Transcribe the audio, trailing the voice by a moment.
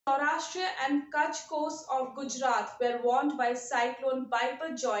Saurashtra and Kutch coasts of Gujarat were warned by Cyclone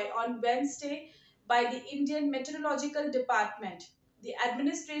Biparjoy on Wednesday by the Indian Meteorological Department. The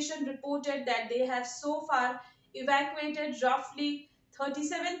administration reported that they have so far evacuated roughly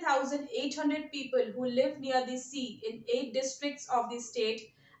 37,800 people who live near the sea in 8 districts of the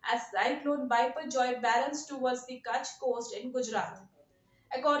state as Cyclone Biparjoy balanced towards the Kutch coast in Gujarat.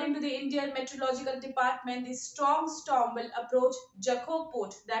 According to the Indian Meteorological Department, the strong storm will approach Jakho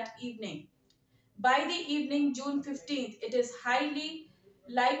port that evening. By the evening, June 15th, it is highly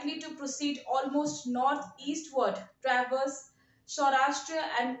likely to proceed almost northeastward, traverse Saurashtra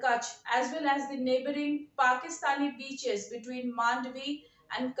and Kutch, as well as the neighboring Pakistani beaches between Mandvi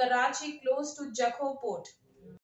and Karachi close to Jakho port.